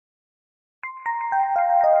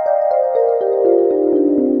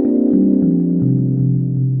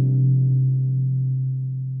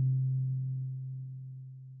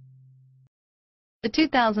The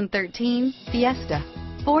 2013 Fiesta.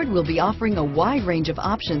 Ford will be offering a wide range of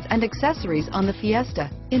options and accessories on the Fiesta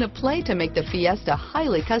in a play to make the Fiesta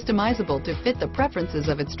highly customizable to fit the preferences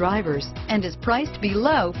of its drivers and is priced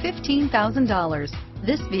below $15,000.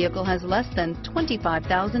 This vehicle has less than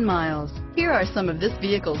 25,000 miles. Here are some of this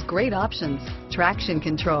vehicle's great options: traction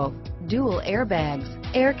control, dual airbags,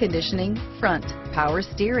 air conditioning, front, power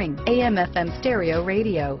steering, AM/FM stereo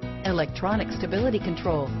radio, electronic stability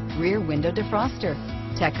control, rear window defroster,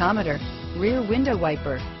 tachometer, rear window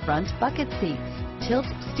wiper, front bucket seats, tilt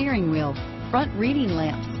steering wheel, front reading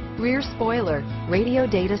lamps, rear spoiler, radio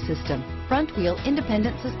data system, front wheel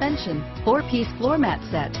independent suspension, 4-piece floor mat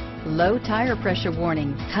set, low tire pressure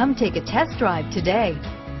warning. Come take a test drive today.